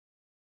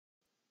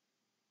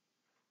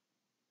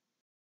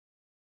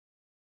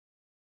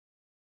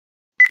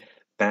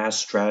fast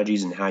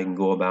strategies and how you can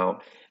go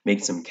about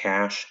making some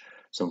cash,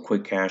 some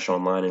quick cash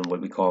online, and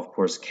what we call, of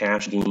course,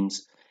 cash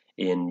games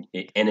in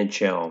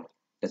NHL.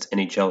 That's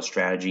NHL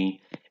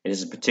strategy. And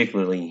this is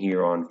particularly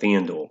here on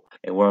FanDuel.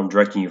 And what I'm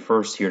directing you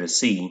first here to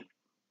see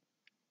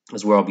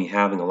is where I'll be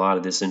having a lot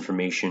of this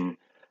information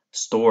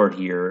stored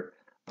here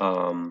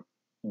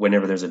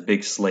whenever there's a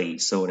big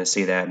slate. So when I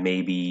say that,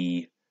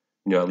 maybe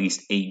at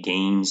least 8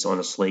 games on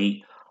a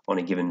slate on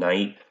a given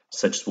night,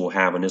 such as we'll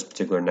have on this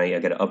particular night. I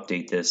got to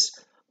update this,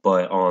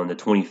 but on the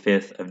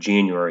 25th of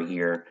January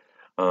here,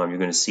 you're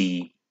going to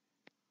see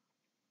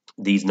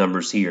these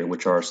numbers here,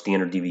 which are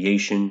standard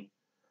deviation,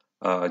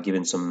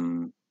 given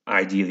some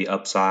idea of the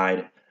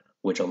upside,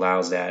 which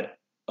allows that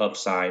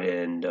upside,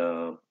 and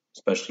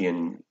especially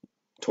in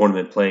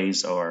tournament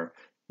plays or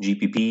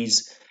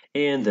GPPs,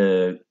 and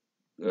the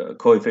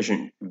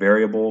coefficient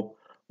variable,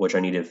 which I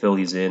need to fill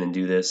these in and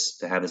do this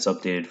to have this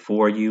updated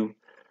for you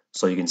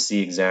so you can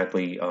see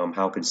exactly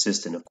how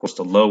consistent. Of course,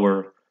 the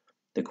lower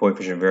the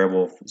coefficient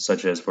variable,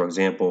 such as, for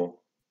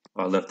example,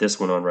 I left this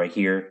one on right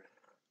here,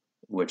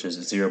 which is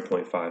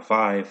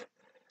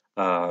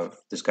 0.55.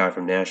 This guy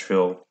from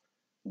Nashville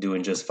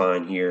doing just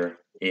fine here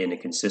in a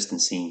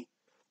consistency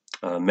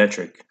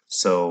metric.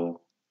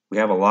 So we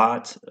have a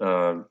lot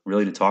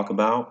really to talk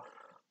about.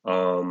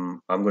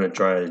 I'm going to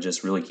try to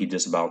just really keep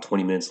this about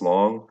 20 minutes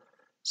long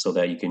so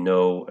that you can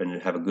know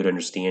and have a good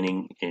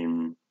understanding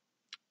in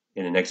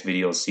the next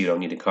video, see what I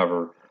need to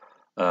cover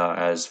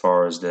as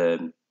far as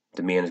the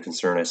demand is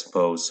concerned, I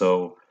suppose.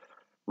 So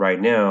right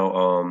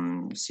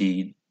now,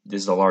 see,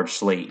 this is a large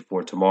slate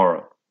for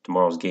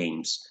tomorrow's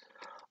games.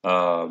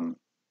 All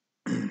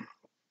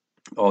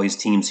these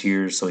teams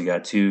here, so we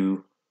got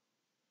 2,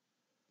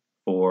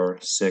 4,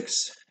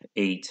 6,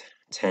 8,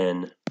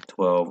 10,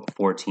 12,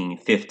 14,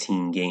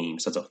 15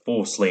 games. That's a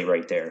full slate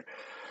right there.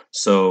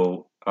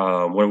 So what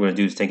I'm going to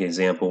do is take an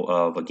example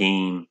of a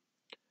game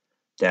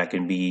that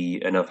can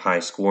be enough high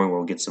scoring where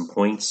we'll get some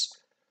points.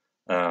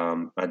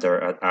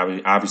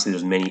 Obviously,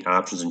 there's many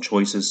options and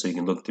choices, so you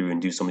can look through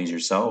and do some of these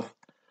yourself.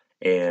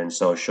 And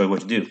so I'll show you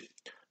what to do.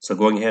 So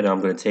going ahead,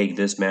 I'm going to take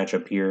this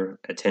matchup here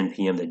at 10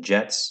 p.m. The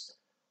Jets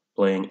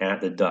playing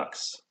at the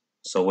Ducks.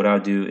 So what I'll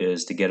do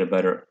is, to get a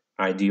better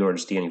idea or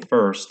understanding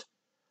first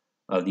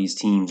of these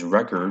teams'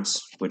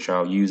 records, which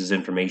I'll use as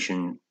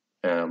information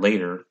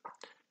later,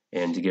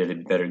 and to get a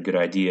good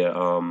idea.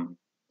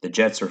 The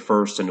Jets are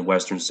first in the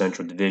Western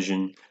Central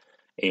Division,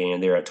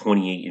 and they're at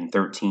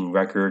 28-13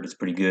 record. It's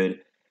pretty good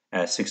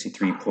at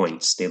 63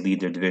 points. They lead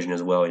their division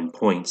as well in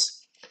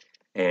points,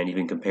 and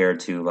even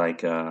compared to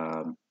like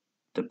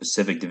the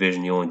Pacific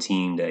Division, the only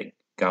team that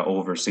got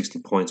over 60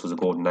 points was the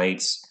Golden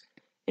Knights.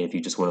 And if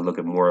you just want to look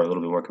at a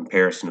little bit more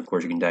comparison, of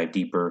course, you can dive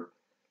deeper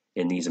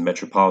in these.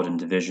 Metropolitan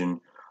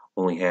Division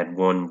only had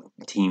one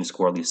team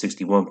score at least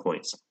 61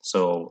 points.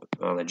 So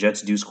the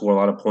Jets do score a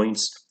lot of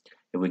points,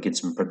 and we get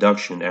some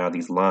production out of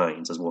these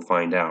lines, as we'll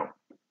find out.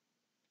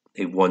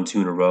 They've won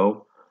 2 in a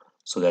row,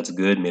 so that's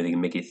good. Maybe they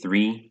can make it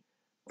 3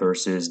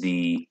 versus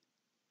the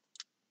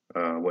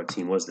what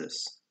team was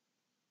this?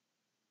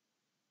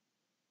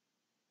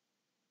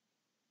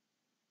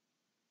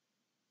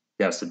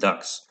 Yes, the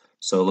Ducks.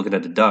 So looking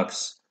at the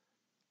Ducks,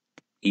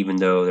 even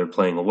though they're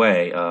playing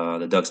away,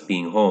 the Ducks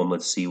being home,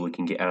 let's see what we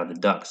can get out of the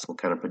Ducks. What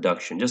kind of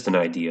production? Just an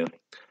idea,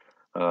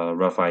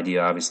 rough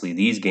idea. Obviously,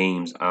 these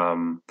games,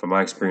 from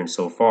my experience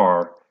so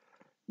far,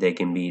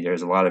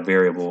 there's a lot of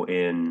variable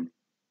in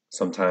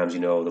sometimes,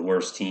 the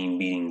worst team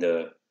beating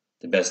the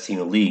best team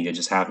in the league. It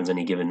just happens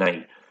any given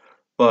night.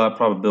 But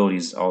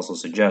probabilities also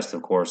suggest,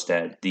 of course,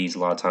 that a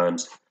lot of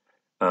times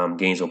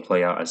games will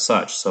play out as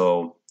such.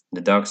 So the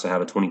Ducks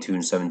have a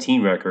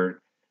 22-17 record.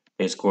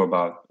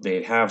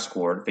 They have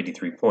scored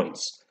 53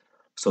 points.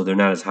 So they're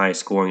not as high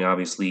scoring,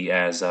 obviously,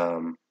 as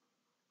the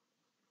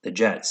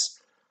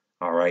Jets.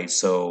 All right,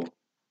 so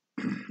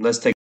let's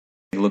take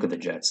a look at the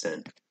Jets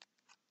then.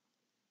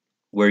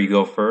 Where you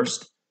go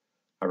first,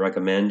 I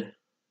recommend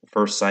the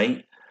first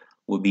site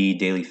would be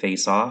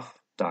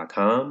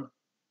dailyfaceoff.com.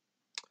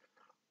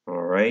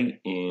 All right,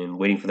 and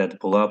waiting for that to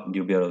pull up,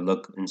 you'll be able to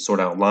look and sort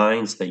out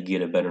lines so that you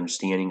get a better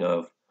understanding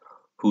of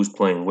who's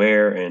playing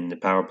where and the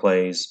power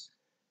plays.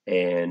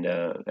 And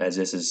as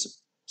this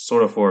is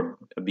sort of for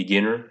a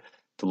beginner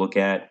to look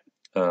at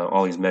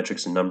all these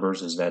metrics and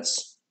numbers, as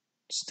that's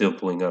still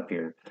pulling up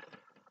here.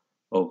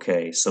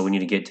 Okay, so we need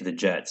to get to the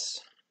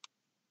Jets.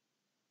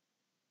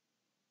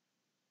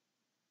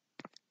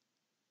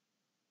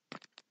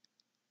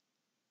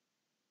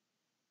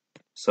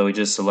 So we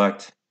just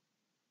select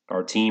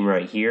our team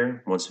right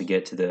here once we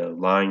get to the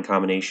line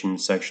combination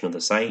section of the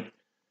site.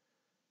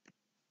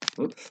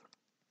 Oops.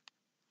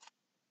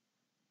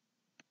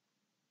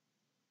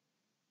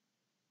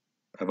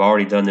 I've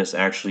already done this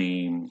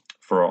actually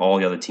for all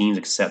the other teams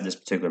except this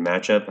particular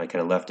matchup. I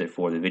kind of left it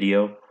for the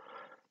video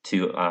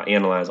to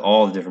analyze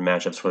all the different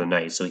matchups for the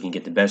night so we can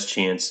get the best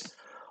chance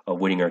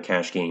of winning our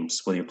cash games,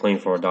 whether you're playing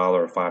for $1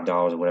 or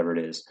 $5 or whatever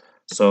it is.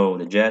 So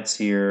the Jets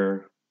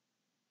here,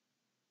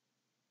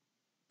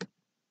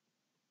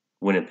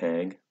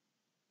 Winnipeg.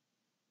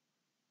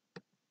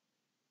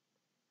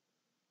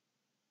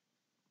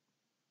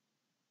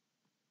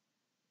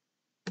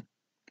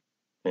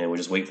 and we'll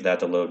just wait for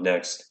that to load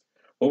next.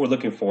 What we're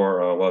looking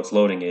for while it's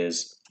loading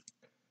is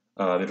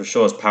it'll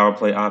show us power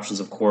play options,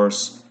 of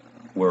course.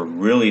 We're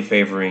really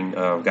favoring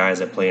guys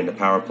that play in the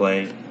power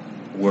play.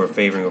 We're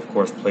favoring, of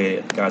course,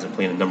 guys that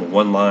play in the number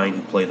 1 line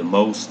who play the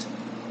most,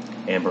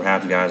 and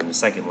perhaps guys in the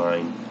second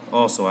line.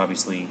 Also,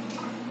 obviously,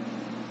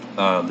 these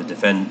are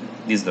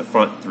the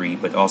front 3,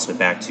 but also the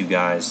back 2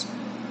 guys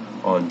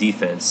on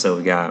defense. So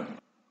we got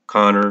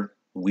Connor,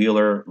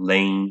 Wheeler,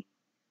 Lane,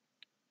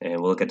 and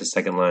we'll look at the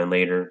second line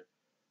later.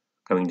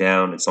 Coming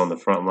down, it's on the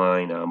front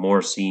line,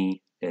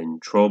 Morrissey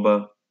and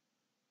Troba.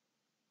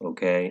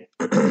 Okay,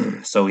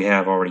 so we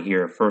have already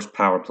here first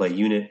power play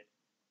unit,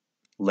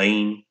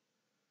 Lane,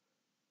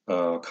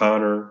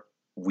 Connor,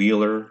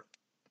 Wheeler.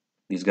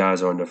 These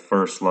guys are on the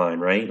first line,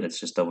 right?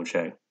 Let's just double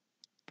check.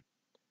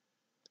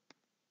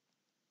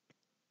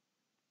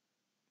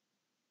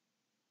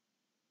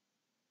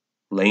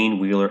 Lane,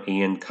 Wheeler,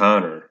 and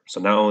Connor. So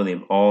not only are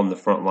they all in the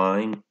front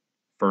line,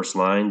 first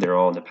line, they're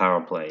all in the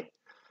power play.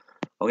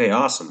 Okay,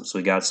 awesome. So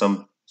we got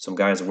some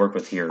guys to work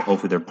with here.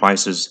 Hopefully their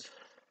prices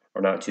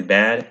are not too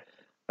bad.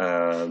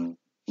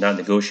 Not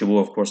negotiable,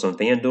 of course, on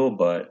FanDuel,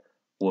 but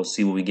we'll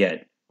see what we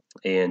get.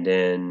 And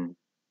then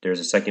there's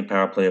a second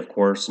power play, of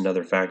course, and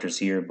other factors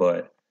here.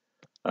 But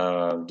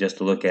just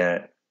to look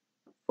at,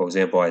 for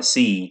example, I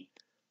see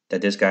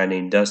that this guy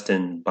named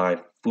Dustin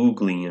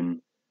Byfuglian,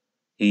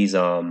 he's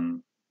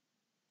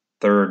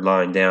third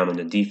line down in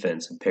the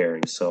defensive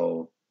pairing.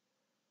 So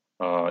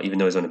even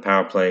though he's on the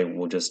power play,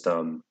 we'll just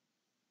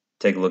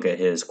take a look at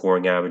his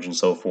scoring average and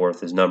so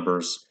forth, his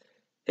numbers,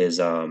 his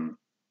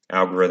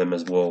algorithm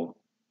as well.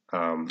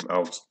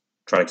 I'll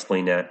try to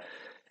explain that.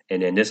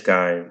 And then this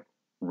guy,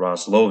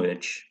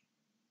 Roslovich,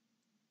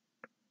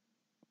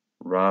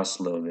 where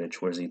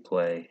does he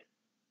play?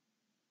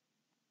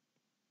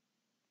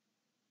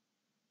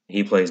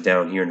 He plays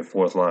down here in the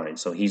fourth line,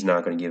 so he's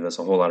not going to give us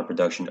a whole lot of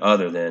production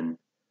other than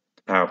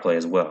the power play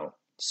as well.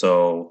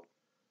 So,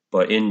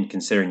 but in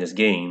considering this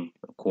game,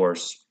 of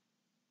course,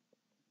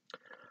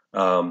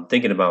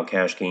 thinking about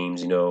cash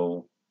games,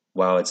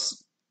 while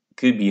it's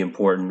could be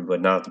important,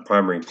 but not the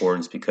primary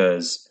importance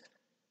because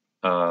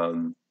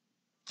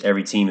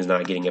every team is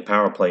not getting a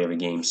power play every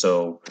game.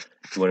 So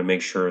you want to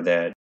make sure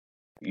that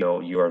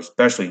you are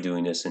especially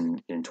doing this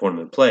in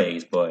tournament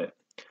plays, but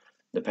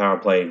the power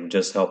play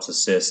just helps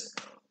assist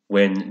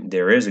when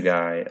there is a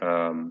guy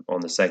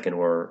on the second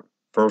or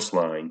first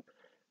line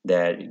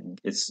that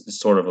it's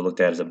sort of looked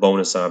at as a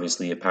bonus,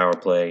 obviously, a power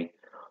play.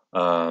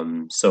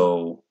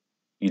 So,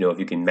 if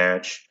you can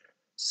match,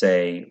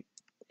 say,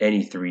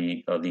 any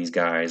 3 of these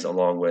guys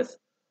along with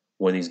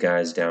one of these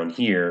guys down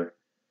here,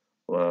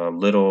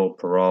 Little,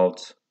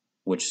 Peralt,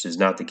 which is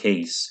not the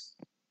case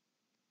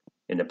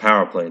in the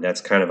power play,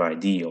 that's kind of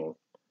ideal,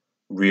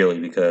 really,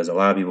 because a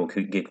lot of people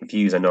could get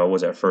confused. I know I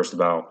was at first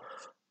about,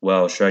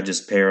 well, should I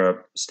just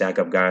stack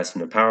up guys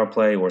from the power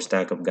play or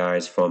stack up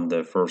guys from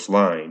the first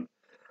line?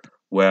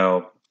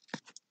 Well,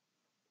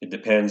 it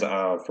depends,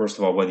 first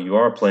of all, whether you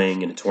are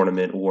playing in a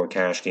tournament or a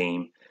cash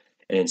game,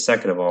 and then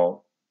second of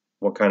all,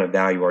 what kind of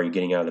value are you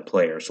getting out of the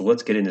player? So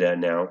let's get into that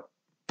now,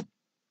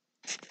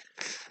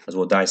 as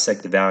we'll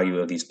dissect the value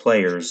of these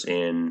players,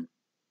 and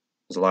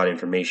there's a lot of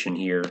information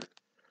here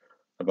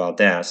about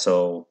that.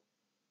 So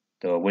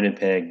the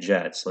Winnipeg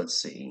Jets,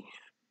 let's see.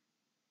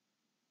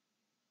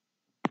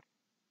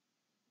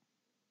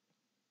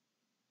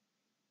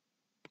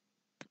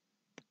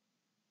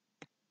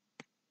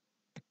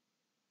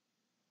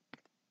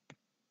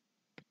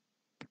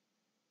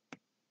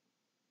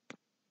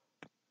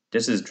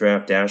 This is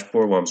Draft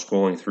Dashboard while I'm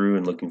scrolling through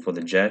and looking for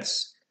the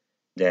Jets.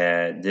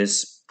 That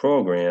this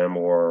program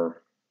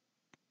or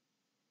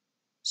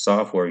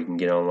software you can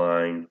get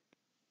online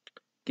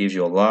gives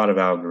you a lot of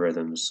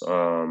algorithms.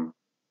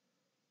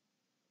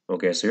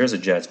 Okay, so here's the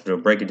Jets, but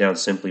it'll break it down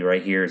simply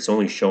right here. It's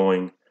only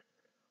showing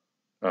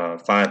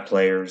 5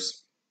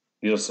 players.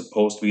 These are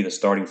supposed to be the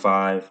starting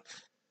 5,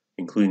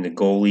 including the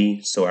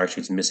goalie. So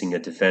actually it's missing a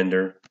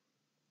defender.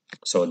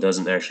 So it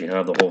doesn't actually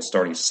have the whole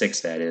starting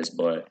 6, that is,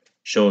 but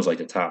shows like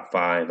the top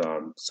 5.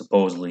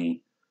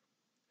 Supposedly,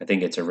 I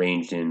think it's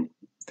arranged in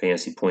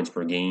fantasy points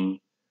per game.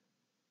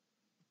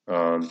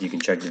 You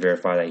can check to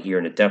verify that here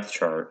in the depth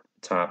chart,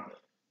 top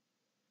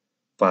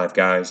 5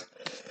 guys.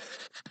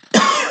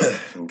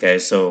 Okay,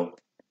 so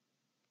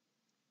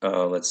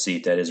let's see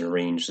if that is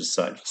arranged as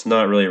such. It's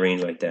not really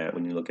arranged like that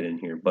when you look at it in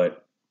here,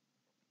 but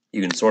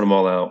you can sort them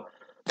all out.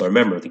 But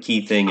remember, the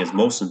key thing is,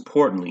 most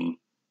importantly,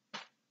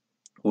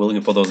 we're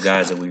looking for those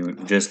guys that we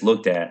just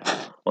looked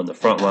at on the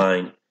front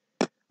line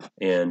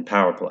and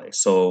power play.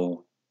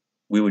 So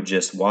we would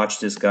just watch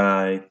this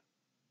guy,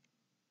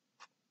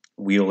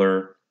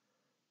 Wheeler.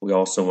 We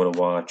also want to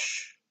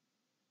watch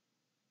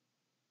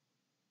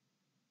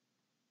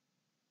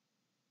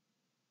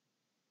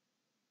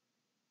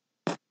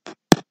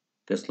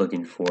just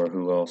looking for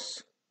who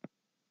else.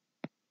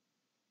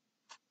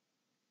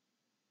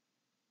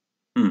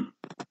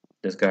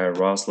 This guy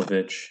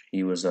Roslovich,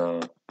 he was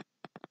a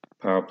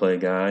power play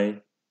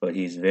guy, but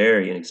he's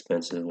very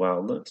inexpensive. Wow,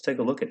 let's take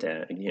a look at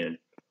that again.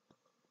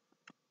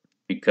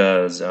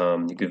 because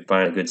you could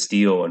find a good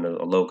steal and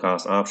a low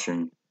cost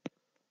option,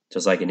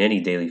 just like in any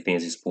daily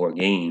fantasy sport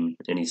game,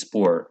 any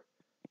sport,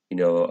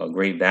 a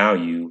great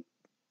value.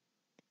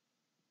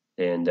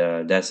 And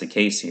that's the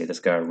case here. This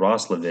guy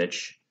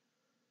Roslovich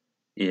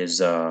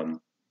is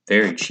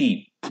very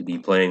cheap to be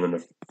playing on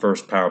the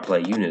first power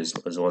play unit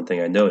is one thing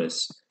I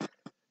noticed.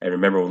 And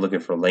remember, we're looking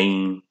for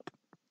Lane,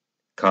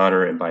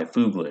 Connor, and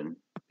Byfuglien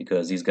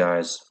because these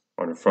guys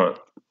are in the front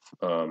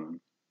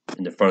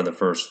of the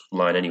first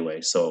line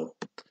anyway. So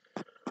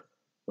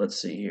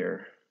let's see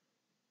here.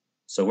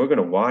 So we're going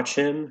to watch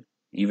him,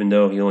 even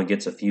though he only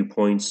gets a few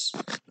points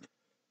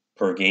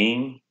per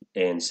game,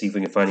 and see if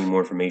we can find any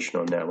more information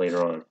on that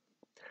later on.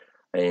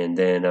 And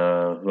then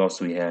who else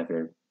do we have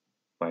here?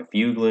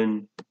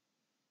 Byfuglien,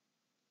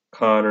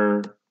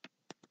 Connor,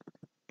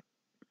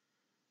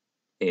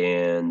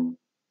 and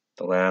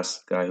the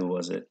last guy, who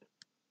was it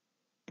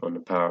on the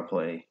power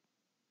play?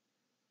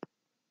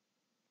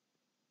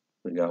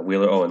 We got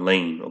Wheeler, and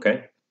Lane,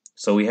 okay?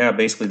 So we have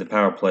basically the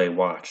power play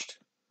watched.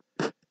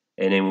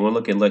 And then we'll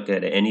look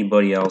at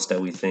anybody else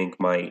that we think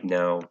might.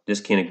 Now, this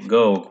can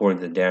go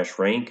according to the dash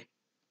rank.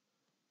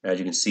 As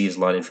you can see, there's a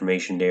lot of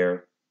information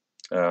there.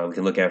 We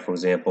can look at, for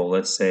example,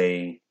 let's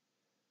say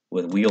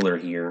with Wheeler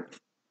here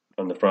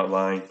on the front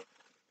line.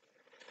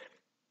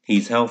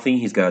 He's healthy.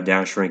 He's got a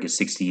dash rank of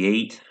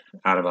 68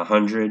 out of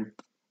 100.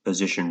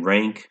 Position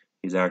rank,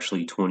 he's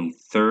actually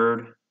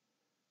 23rd.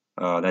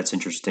 That's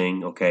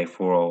interesting, okay,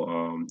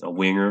 for a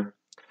winger.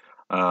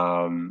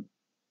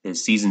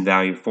 His season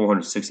value,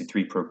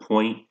 463 per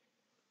point.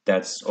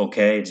 That's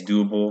okay. It's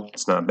doable.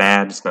 It's not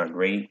bad. It's not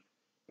great.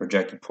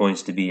 Projected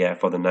points to be at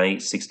for the night,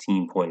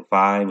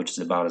 16.5, which is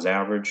about his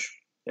average,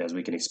 as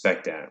we can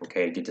expect that,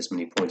 okay, get this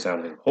many points out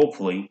of him.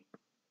 Hopefully,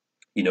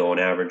 on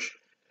average,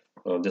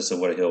 this is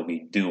what he'll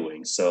be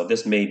doing. So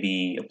this may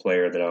be a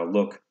player that I'll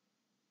look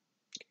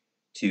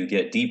to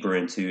get deeper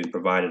into,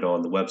 provided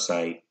on the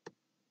website.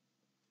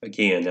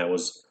 Again, that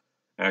was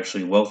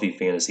actually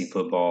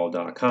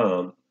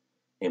wealthyfantasyfootball.com,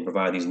 and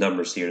provide these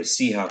numbers here to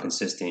see how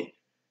consistent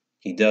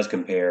he does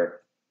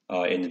compare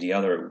into the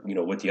other,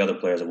 with the other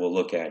players that we'll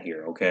look at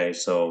here. Okay,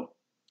 so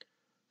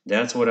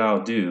that's what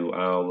I'll do.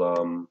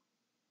 I'll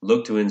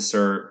look to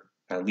insert,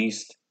 at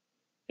least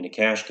in a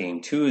cash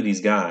game, 2 of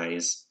these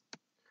guys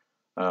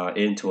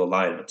into a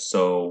lineup.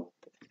 So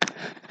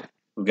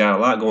we've got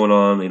a lot going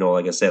on.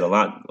 Like I said, a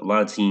lot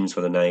of teams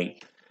for the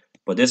night.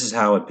 But this is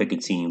how I pick a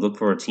team. Look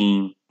for a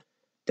team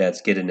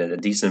that's getting a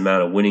decent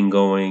amount of winning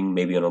going,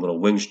 maybe on a little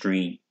wing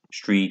streak.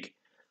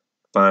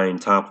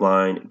 Find top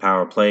line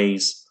power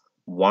plays,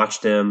 watch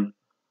them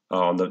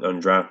on the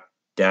draft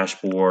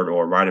dashboard,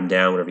 or write them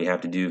down, whatever you have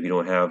to do. If you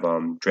don't have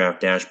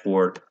draft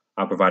dashboard,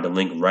 I'll provide a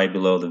link right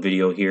below the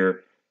video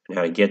here and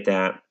how to get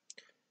that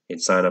and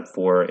sign up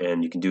for it.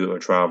 And you can do a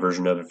trial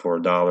version of it for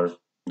 $1,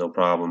 no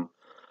problem.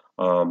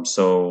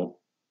 So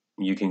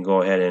you can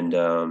go ahead and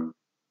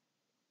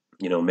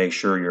make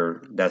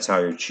sure that's how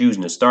you're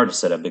choosing to start a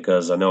setup,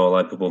 because I know a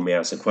lot of people may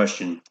ask the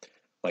question,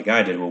 like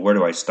I did, well, where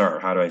do I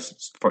start? How do I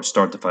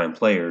start to find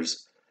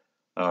players?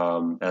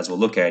 As we'll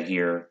look at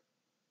here,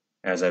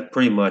 as I've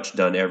pretty much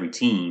done every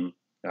team,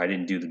 I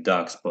didn't do the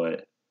Ducks,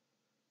 but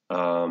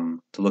to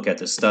look at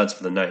the studs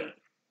for the night.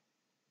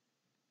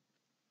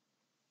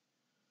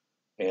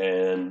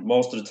 And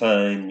most of the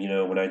time,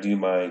 when I do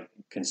my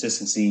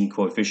consistency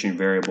coefficient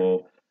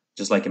variable,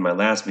 just like in my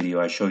last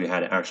video, I show you how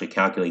to actually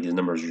calculate these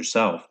numbers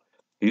yourself.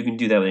 You can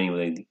do that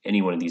with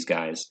any one of these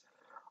guys.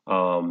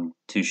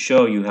 To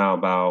show you how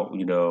about,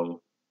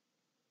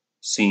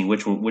 seeing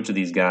which of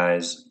these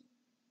guys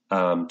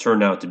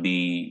turned out to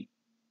be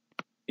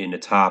in the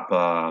top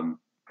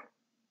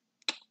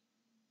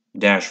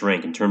dash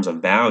rank in terms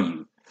of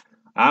value.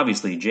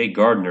 Obviously, Jake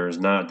Gardiner is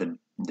not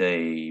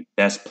the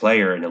best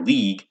player in the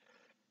league,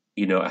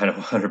 at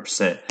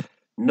 100%.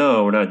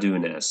 No, we're not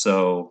doing that.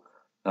 So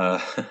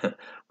we're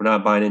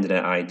not buying into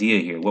that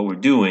idea here. What we're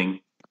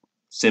doing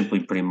simply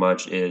pretty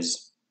much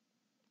is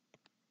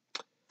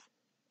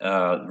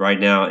right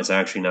now it's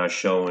actually not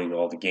showing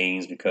all the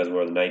games because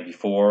we're the night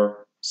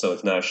before, so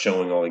it's not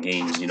showing all the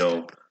games,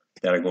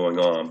 that are going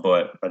on.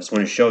 But I just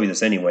want to show you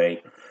this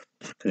anyway,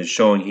 because it's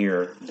showing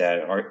here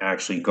that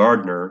actually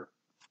Gardner,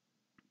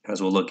 as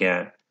we'll look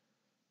at,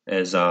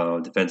 as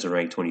defensive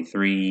rank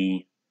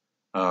 23,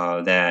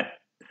 that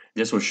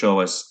this will show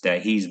us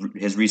that his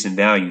recent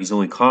value, he's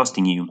only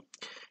costing you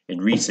in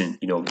recent,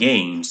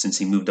 games since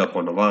he moved up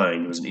on the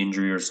line. It was an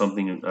injury or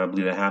something, I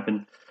believe, that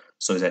happened.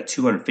 So he's at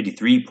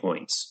 253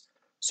 points.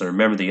 So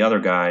remember, the other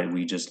guy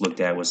we just looked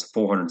at was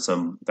 400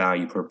 some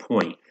value per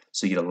point.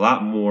 So you get a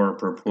lot more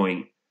per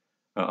point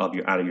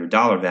out of your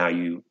dollar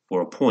value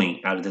for a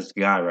point out of this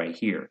guy right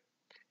here.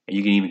 And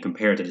you can even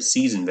compare it to the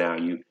season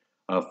value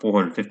of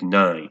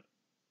 459,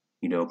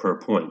 per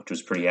point, which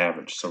was pretty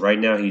average. So right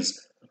now he's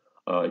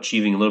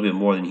achieving a little bit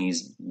more than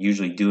he's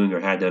usually doing or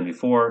had done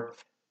before.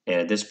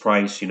 And at this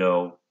price,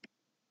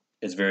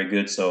 it's very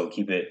good. So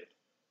keep it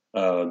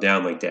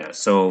down like that.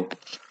 So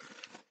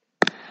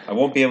I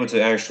won't be able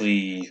to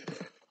actually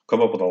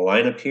come up with a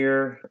lineup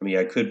here. I mean,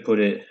 I could put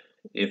it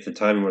if the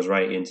timing was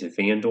right into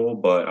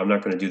FanDuel, but I'm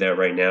not going to do that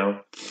right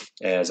now,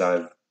 as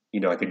I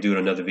could do it in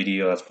another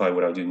video. That's probably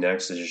what I'll do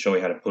next, is just show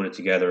you how to put it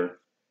together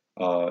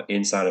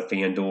inside of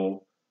FanDuel,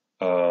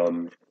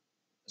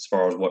 as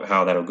far as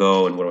how that'll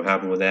go and what will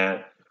happen with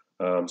that.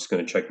 I'm just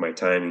going to check my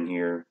timing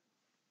here.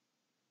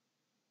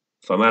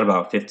 So I'm at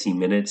about 15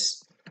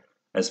 minutes.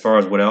 As far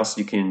as what else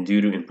you can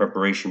do in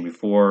preparation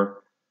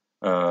before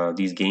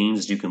these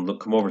games, you can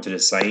come over to the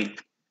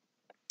site,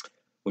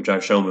 which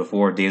I've shown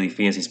before,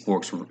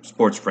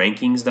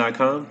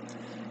 dailyfantasysportsrankings.com,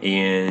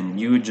 and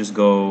you would just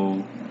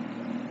go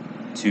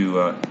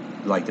to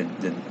like the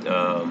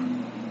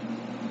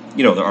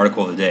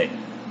article of the day.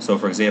 So,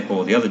 for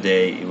example, the other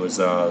day it was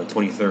the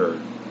 23rd,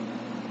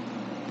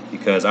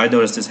 because I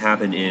noticed this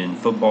happened in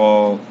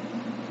football,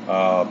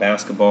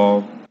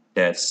 basketball,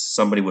 that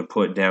somebody would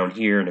put down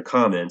here in the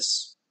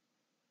comments.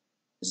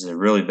 This is a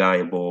really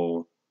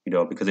valuable,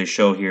 because they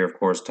show here, of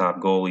course,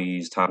 top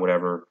goalies, top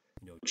whatever,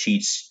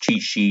 cheat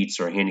sheets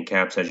or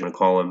handicaps, as you want to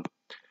call them,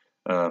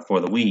 for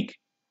the week,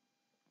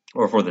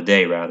 or for the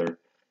day rather,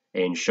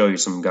 and show you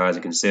some guys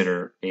to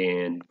consider.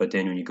 But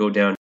then when you go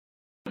down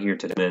here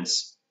to the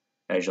comments,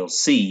 as you'll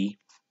see,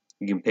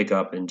 you can pick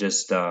up and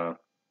just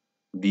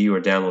view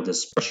or download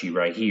this spreadsheet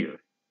right here.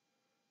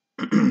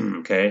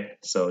 Okay,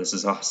 so this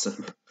is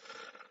awesome.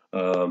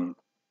 And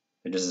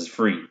this is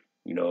free.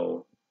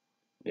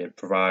 It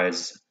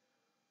provides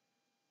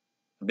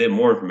a bit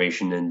more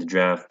information than the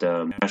draft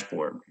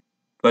dashboard.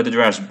 But the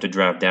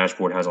draft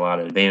dashboard has a lot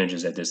of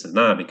advantages that this does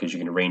not, because you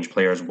can arrange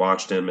players,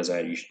 watch them as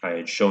I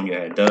had shown you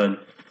I had done,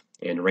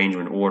 and arrange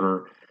them in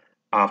order,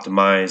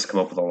 optimize, come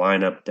up with a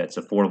lineup that's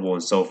affordable,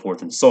 and so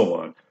forth and so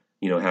on.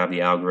 Have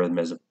the algorithm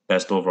as the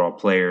best overall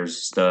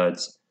players,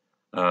 studs,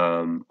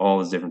 all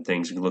those different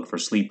things. You can look for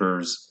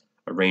sleepers,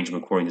 arrange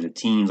them according to the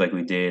teams like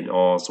we did,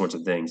 all sorts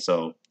of things.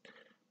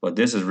 But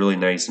this is really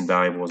nice and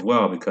valuable as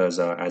well, because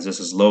as this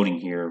is loading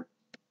here,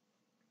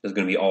 there's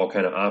going to be all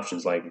kind of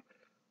options, like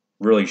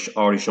really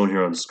already shown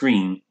here on the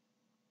screen.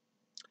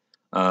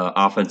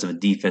 Offensive and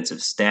defensive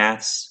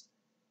stats,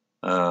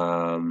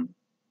 home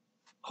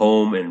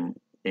and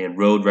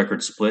road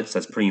record splits.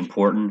 That's pretty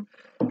important.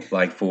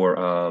 Like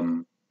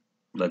for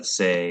let's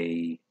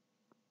say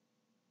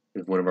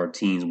if one of our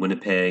teams,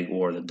 Winnipeg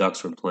or the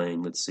Ducks, were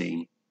playing, let's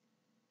see.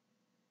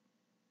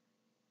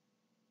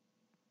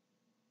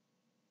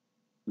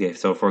 Okay,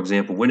 so for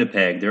example,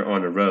 Winnipeg, they're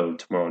on the road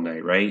tomorrow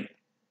night, right?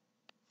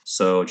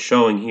 So it's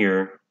showing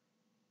here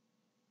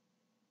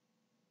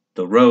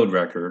the road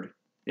record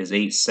is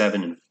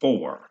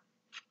 8-7-4.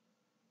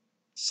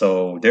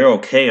 So they're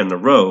okay on the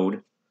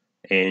road,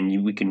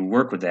 and we can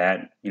work with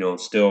that,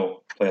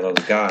 still play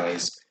those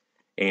guys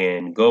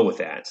and go with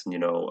that.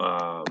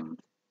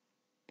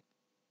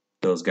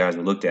 Those guys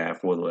we looked at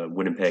for the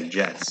Winnipeg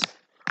Jets.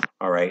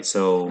 All right,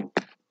 so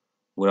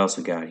what else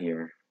we got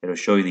here? It'll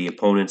show you the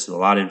opponents and a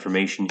lot of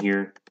information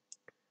here.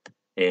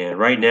 And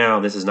right now,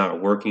 this is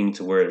not working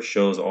to where it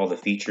shows all the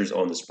features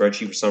on the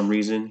spreadsheet for some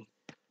reason.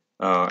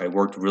 It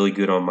worked really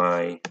good on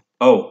my...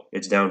 Oh,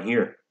 it's down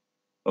here.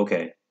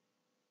 Okay.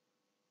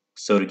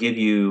 So to give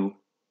you,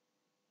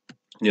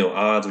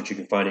 odds, which you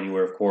can find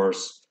anywhere, of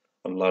course,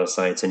 on a lot of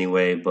sites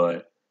anyway,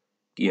 but,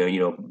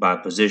 by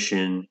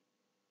position,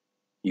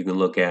 you can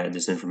look at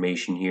this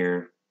information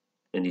here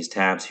in these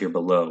tabs here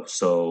below.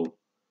 So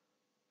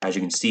as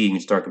you can see, you can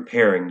start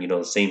comparing,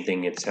 the same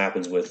thing that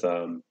happens with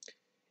NBA,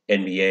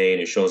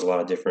 and it shows a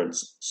lot of different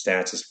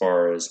stats as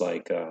far as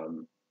like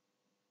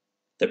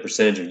the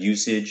percentage of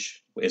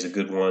usage is a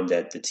good one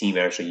that the team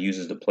actually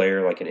uses the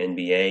player, like an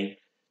NBA,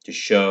 to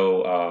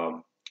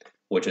show,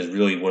 which is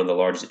really one of the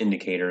largest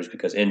indicators,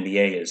 because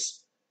NBA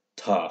is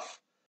tough.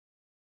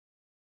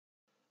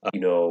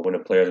 When a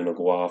player is going to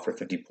go off for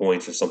 50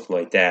 points or something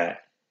like that.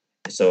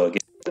 So it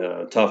gets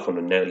tough on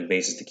a nightly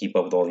basis to keep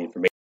up with all the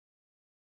information.